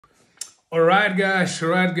All right, guys,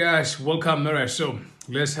 welcome. All right, so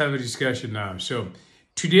let's have a discussion now. So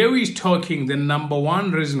today we're talking the number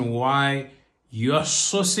one reason why your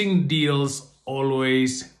sourcing deals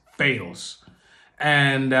always fails.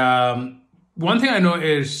 And one thing I know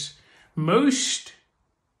is most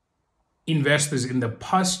investors in the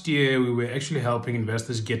past year, we were actually helping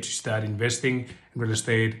investors get to start investing in real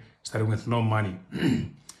estate, starting with no money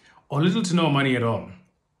or little to no money at all.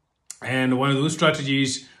 And one of those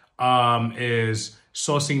strategies is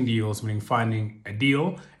sourcing deals, meaning finding a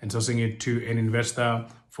deal and sourcing it to an investor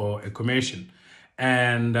for a commission.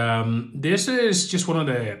 And this is just one of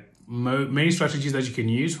the many strategies that you can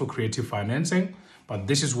use for creative financing. But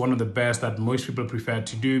this is one of the best that most people prefer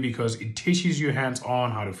to do because it teaches you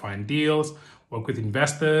hands-on how to find deals, work with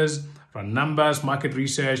investors, run numbers, market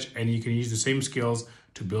research, and you can use the same skills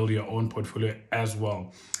to build your own portfolio as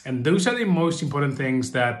well. And those are the most important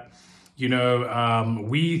things that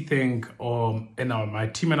we think, my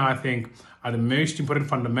team and I think, are the most important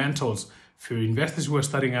fundamentals for investors who are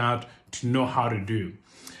starting out to know how to do.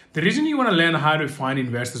 The reason you want to learn how to find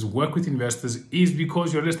investors, work with investors, is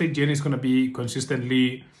because your real estate journey is going to be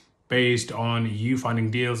consistently based on you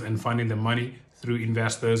finding deals and finding the money through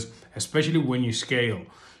investors, especially when you scale.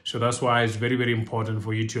 So that's why it's very, very important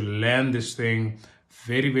for you to learn this thing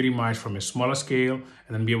very, very much from a smaller scale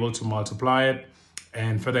and then be able to multiply it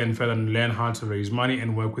and further and learn how to raise money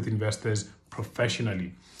and work with investors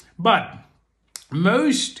professionally. But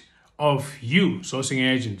most of you sourcing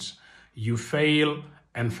agents, you fail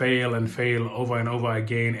and fail and fail over and over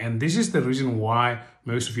again. And this is the reason why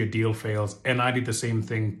most of your deal fails. And I did the same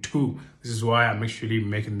thing too. This is why I'm actually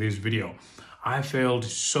making this video. I failed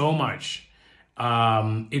so much.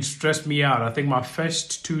 It stressed me out. I think my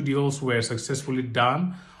first two deals were successfully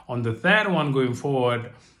done. On the third one going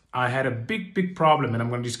forward, I had a big problem, and I'm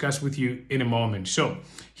going to discuss with you in a moment. So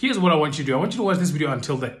here's what I want you to do. I want you to watch this video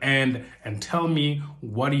until the end and tell me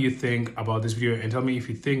what do you think about this video and tell me if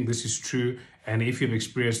you think this is true and if you've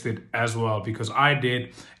experienced it as well, because I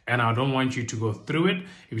did, and I don't want you to go through it.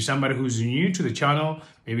 If you're somebody who's new to the channel,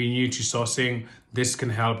 maybe new to sourcing, this can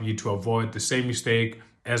help you to avoid the same mistake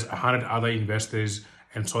as 100 other investors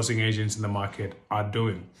and sourcing agents in the market are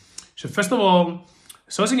doing. So first of all,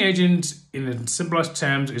 sourcing agent, in the simplest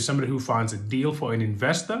terms, is somebody who finds a deal for an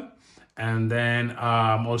investor, and then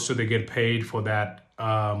also they get paid for that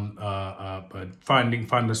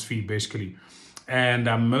finder's fee, basically.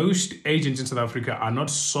 And most agents in South Africa are not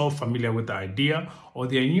so familiar with the idea, or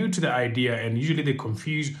they are new to the idea, and usually they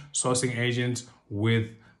confuse sourcing agents with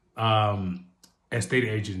estate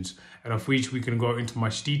agents, and of which we can go into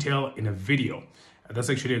much detail in a video. That's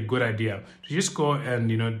actually a good idea to just go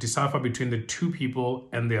and decipher between the two people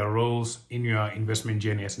and their roles in your investment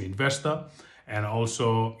journey as an investor, and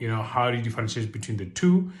also how do you differentiate between the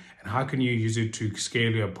two and how can you use it to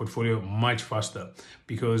scale your portfolio much faster,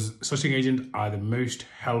 because sourcing agents are the most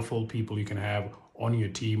helpful people you can have on your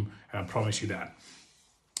team, and I promise you that.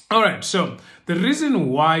 All right, so the reason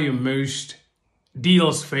why your most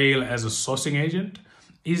deals fail as a sourcing agent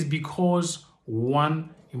is because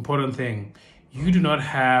one important thing: you do not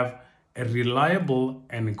have a reliable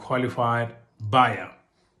and qualified buyer.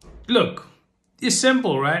 Look, it's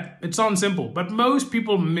simple, right? It sounds simple, but most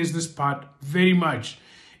people miss this part very much.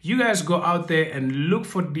 You guys go out there and look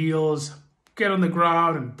for deals, get on the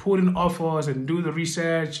ground and put in offers and do the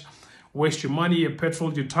research, waste your money, your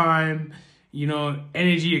petrol, your time,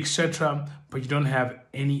 energy, etc., but you don't have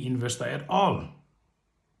any investor at all.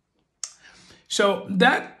 So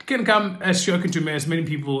that can come as shocking to as many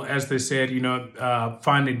people as they said,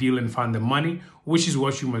 find a deal and find the money, which is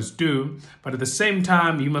what you must do. But at the same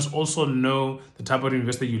time, you must also know the type of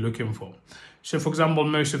investor you're looking for. So for example,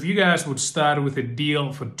 most of you guys would start with a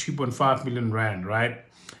deal for 2.5 million Rand, right?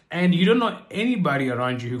 And you don't know anybody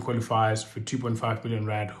around you who qualifies for 2.5 million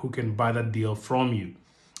Rand who can buy that deal from you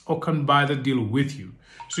or can buy the deal with you.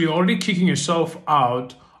 So you're already kicking yourself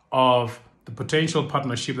out of the potential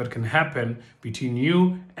partnership that can happen between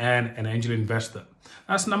you and an angel investor.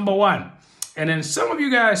 That's number one. And then some of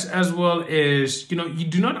you guys as well is, you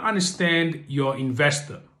do not understand your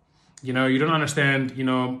investor. You don't understand,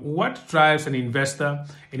 what drives an investor,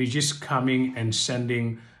 and you're just coming and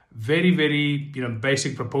sending very, very,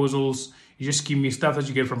 basic proposals. You just give me stuff that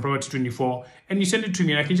you get from Property 24 and you send it to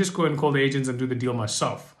me, and I can just go and call the agents and do the deal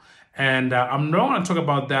myself. And I'm not going to talk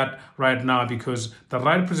about that right now because the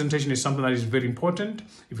right presentation is something that is very important.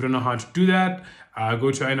 If you don't know how to do that, go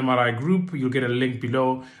to our NMRI group. You'll get a link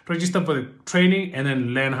below. Register for the training and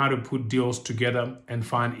then learn how to put deals together and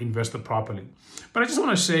find investor properly. But I just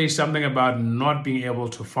want to say something about not being able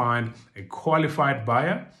to find a qualified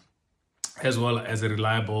buyer as well as a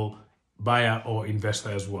reliable buyer or investor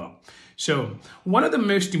as well. So one of the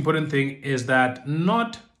most important thing is that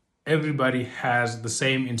not everybody has the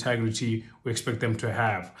same integrity we expect them to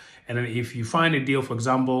have. And then if you find a deal, for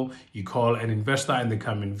example, you call an investor and they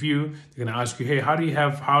come and view, they're going to ask you, hey,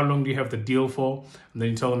 how long do you have the deal for? And then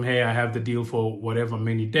you tell them, hey, I have the deal for whatever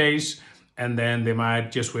many days. And then they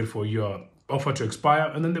might just wait for your offer to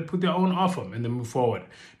expire, and then they put their own offer and then move forward.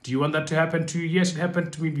 Do you want that to happen to you? Yes, it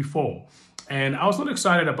happened to me before. And I was not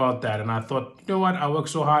excited about that. And I thought, you know what? I worked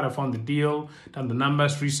so hard. I found the deal, done the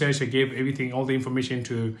numbers, research. I gave everything, all the information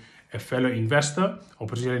to a fellow investor or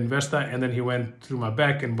potential investor. And then he went through my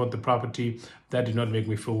back and bought the property. That did not make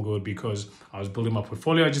me feel good because I was building my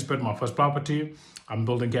portfolio. I just bought my first property. I'm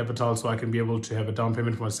building capital so I can be able to have a down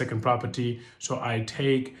payment for my second property. So I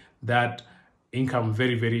take that income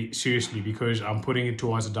very, very seriously because I'm putting it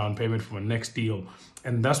towards a down payment for my next deal.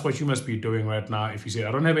 And that's what you must be doing right now. If you say,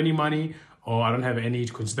 I don't have any money, or I don't have any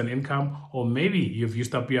consistent income, or maybe you've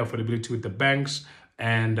used up your affordability with the banks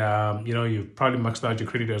and you've probably maxed out your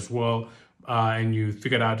credit as well, and you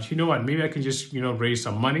figured out, you know what, maybe I can just raise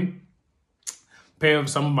some money, pay off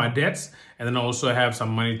some of my debts, and then also have some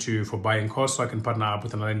money for buying costs so I can partner up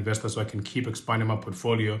with another investor so I can keep expanding my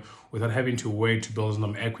portfolio without having to wait to build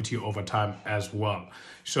some equity over time as well.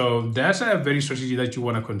 So that's a very strategy that you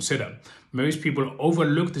want to consider. Most people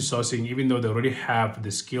overlook the sourcing even though they already have the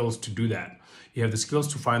skills to do that. You have the skills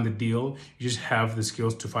to find the deal, you just have the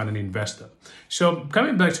skills to find an investor. So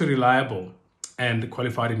coming back to reliable and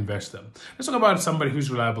qualified investor, let's talk about somebody who's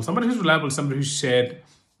reliable. Somebody who's reliable is somebody who said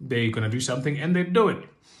they're going to do something and they do it.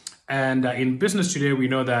 And in business today, we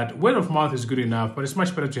know that word of mouth is good enough, but it's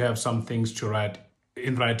much better to have some things to write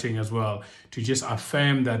in writing as well, to just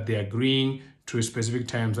affirm that they're agreeing to specific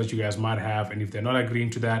terms that you guys might have. And if they're not agreeing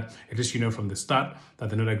to that, at least you know from the start that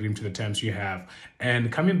they're not agreeing to the terms you have. And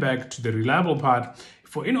coming back to the reliable part,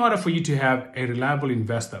 in order for you to have a reliable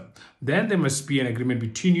investor, then there must be an agreement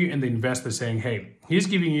between you and the investor saying, hey, he's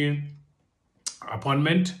giving you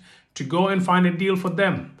appointment to go and find a deal for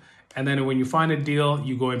them. And then when you find a deal,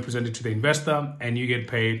 you go and present it to the investor and you get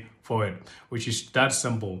paid for it, which is that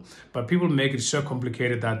simple. But people make it so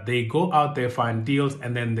complicated that they go out there, find deals,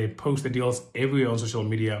 and then they post the deals everywhere on social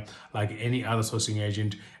media like any other sourcing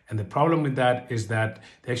agent. And the problem with that is that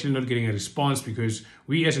they're actually not getting a response because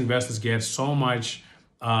we as investors get so much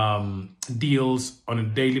deals on a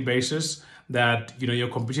daily basis that your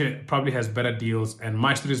competition probably has better deals and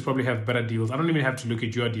my students probably have better deals. I don't even have to look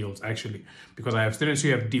at your deals actually, because I have students who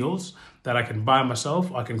have deals that I can buy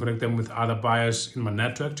myself. I can connect them with other buyers in my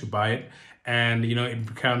network to buy it. And it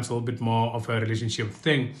becomes a little bit more of a relationship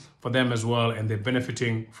thing for them as well. And they're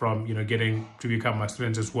benefiting from getting to become my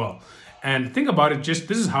students as well. And think about it,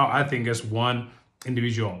 this is how I think as one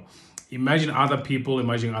individual. Imagine other people,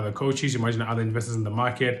 imagine other coaches, imagine other investors in the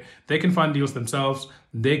market. They can find deals themselves.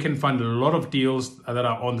 They can find a lot of deals that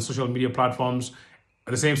are on the social media platforms,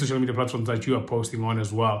 the same social media platforms that you are posting on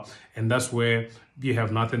as well. And that's where you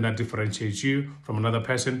have nothing that differentiates you from another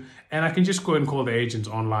person. And I can just go and call the agents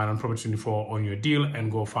online on Property 24 on your deal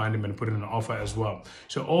and go find them and put in an offer as well.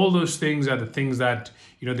 So all those things are the things that,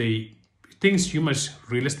 things you must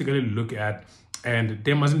realistically look at. And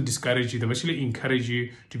they mustn't discourage you. They must actually encourage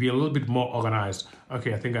you to be a little bit more organized.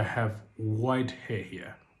 Okay, I think I have white hair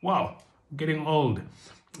here. Wow, I'm getting old.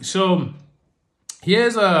 So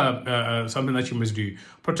here's something that you must do.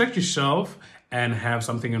 Protect yourself and have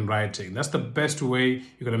something in writing. That's the best way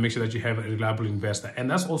you're going to make sure that you have a reliable investor. And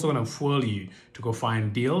that's also going to fuel you to go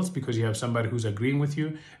find deals because you have somebody who's agreeing with you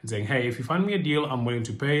and saying, hey, if you find me a deal, I'm willing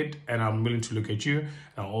to pay it and I'm willing to look at you. And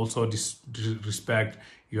I'll also respect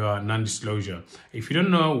your non-disclosure. If you don't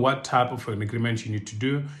know what type of an agreement you need to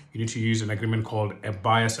do, you need to use an agreement called a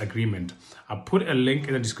buyer's agreement. I'll put a link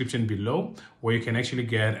in the description below where you can actually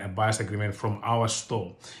get a buyer's agreement from our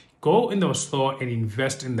store. Go in the store and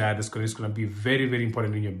invest in that. It's going to be very, very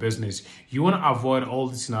important in your business. You want to avoid all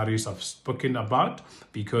the scenarios I've spoken about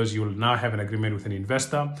because you will now have an agreement with an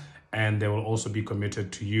investor and they will also be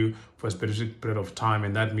committed to you for a specific period of time.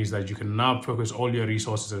 And that means that you can now focus all your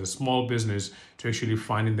resources as a small business to actually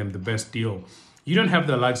finding them the best deal. You don't have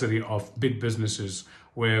the luxury of big businesses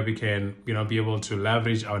where we can, be able to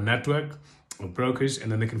leverage our network of brokers and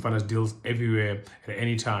then they can find us deals everywhere at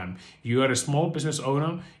any time. You are a small business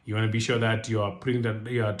owner. You want to be sure that you are putting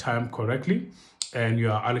your time correctly and you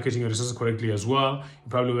are allocating your resources correctly as well. You're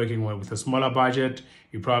probably working with a smaller budget.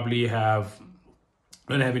 You probably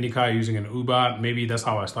don't have any car using an Uber. Maybe that's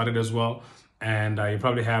how I started as well. And you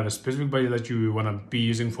probably have a specific budget that you want to be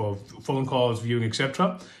using for phone calls, viewing,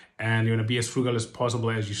 etc. And you want to be as frugal as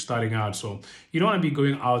possible as you're starting out. So you don't want to be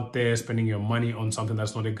going out there spending your money on something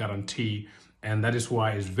that's not a guarantee And that is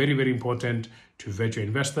why it's very, very important to vet your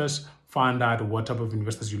investors, find out what type of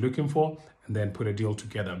investors you're looking for, and then put a deal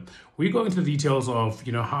together. We go into the details of,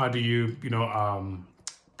 how do you,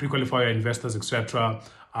 pre-qualify your investors, etc.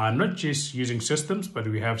 Not just using systems, but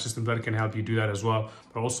we have systems that can help you do that as well,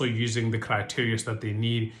 but also using the criteria that they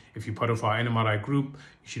need. If you're part of our NMRI group,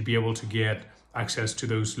 you should be able to get access to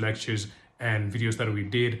those lectures and videos that we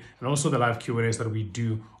did, and also the live Q&As that we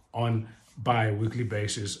do on bi-weekly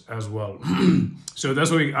basis as well. So that's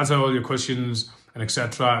where we answer all your questions and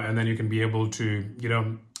etc. And then you can be able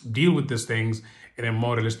to, deal with these things in a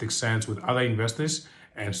more realistic sense with other investors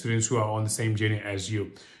and students who are on the same journey as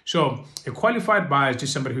you. So a qualified buyer is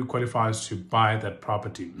just somebody who qualifies to buy that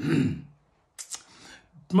property.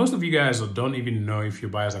 Most of you guys don't even know if your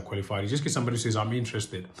buyers are qualified. You just get somebody who says, I'm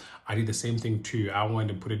interested. I did the same thing too. I wanted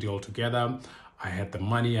to put a deal together. I had the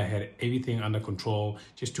money, I had everything under control,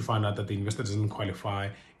 just to find out that the investor doesn't qualify.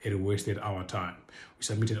 It wasted our time. We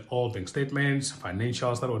submitted all bank statements,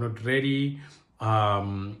 financials that were not ready,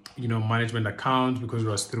 management accounts because it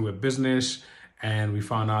was through a business, and we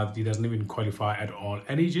found out he doesn't even qualify at all.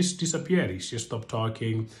 And he just disappeared. He just stopped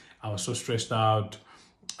talking. I was so stressed out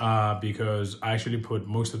because I actually put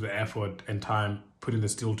most of the effort and time putting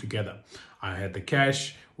this deal together. I had the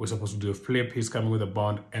cash. We're supposed to do a flip. He's coming with a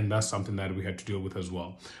bond, and that's something that we had to deal with as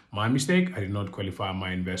well. My mistake, I did not qualify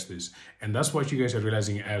my investors. And that's what you guys are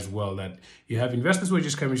realizing as well, that you have investors who are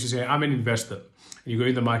just coming to say, I'm an investor. And you go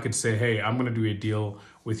in the market, say, hey, I'm going to do a deal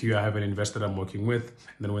with you. I have an investor that I'm working with.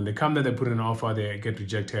 And then when they come there, they put in an offer, they get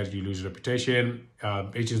rejected, you lose your reputation.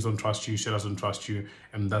 Agents don't trust you, sellers don't trust you.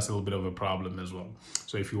 And that's a little bit of a problem as well.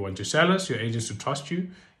 So if you want your sellers, your agents to trust you,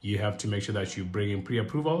 you have to make sure that you bring in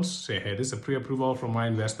pre-approvals. Say, hey, this is a pre-approval from my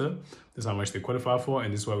investor. This is how much they qualify for.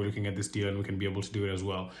 And this is why we're looking at this deal, and we can be able to do it as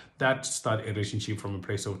well. That start a relationship from a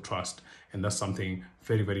place of trust. And that's something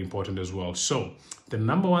very, very important as well. So the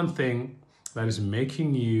number one thing that is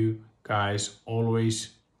making you guys always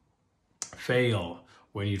fail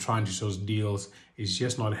when you're trying to source deals is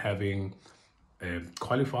just not having a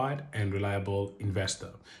qualified and reliable investor.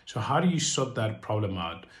 So how do you sort that problem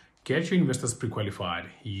out? Get your investors pre-qualified.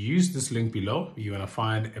 Use this link below. You're gonna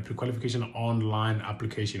find a pre-qualification online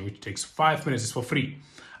application, which takes 5 minutes. It's for free.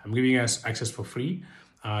 I'm giving us access for free.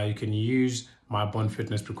 You can use my Bond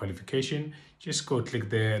Fitness pre-qualification. Just go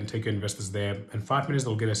click there and take your investors there. In 5 minutes,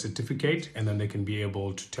 they'll get a certificate, and then they can be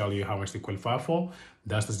able to tell you how much they qualify for.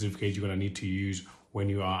 That's the certificate you're gonna need to use when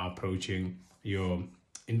you are approaching your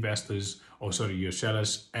investors, or sorry, your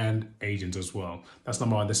sellers and agents as well. That's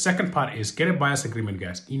number one. The second part is get a buyer's agreement,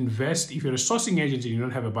 guys. Invest. If you're a sourcing agent and you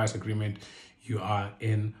don't have a buyer's agreement, you are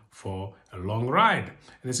in for a long ride.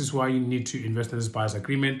 And this is why you need to invest in this buyer's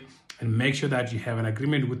agreement and make sure that you have an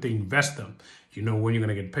agreement with the investor. You know when you're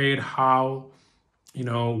going to get paid, how,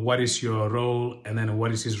 what is your role, and then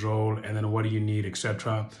what is his role, and then what do you need,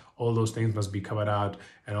 etc. All those things must be covered out,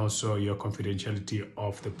 and also your confidentiality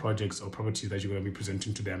of the projects or properties that you're going to be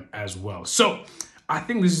presenting to them as well. So I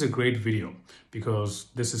think this is a great video because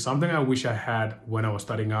this is something I wish I had when I was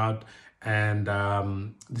starting out, and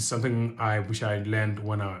this is something I wish I learned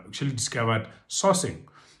when I actually discovered sourcing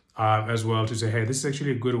as well, to say, hey, this is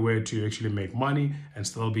actually a good way to actually make money and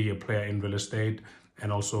still be a player in real estate.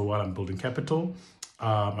 And also while I'm building capital,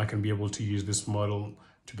 I can be able to use this model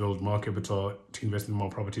to build more capital, to invest in more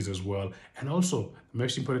properties as well. And also,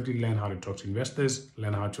 most importantly, learn how to talk to investors,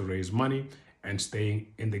 learn how to raise money, and staying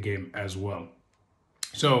in the game as well.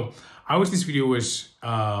 So I wish this video was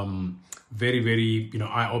very, very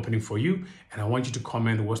eye-opening for you. And I want you to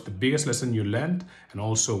comment what's the biggest lesson you learned, and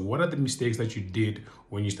also what are the mistakes that you did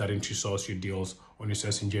when you're starting to source your deals on your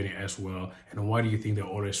sourcing journey as well, and why do you think they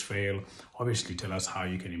always fail? Obviously, tell us how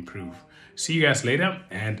you can improve. See you guys later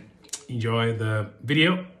and enjoy the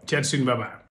video. Chat soon. Bye-bye.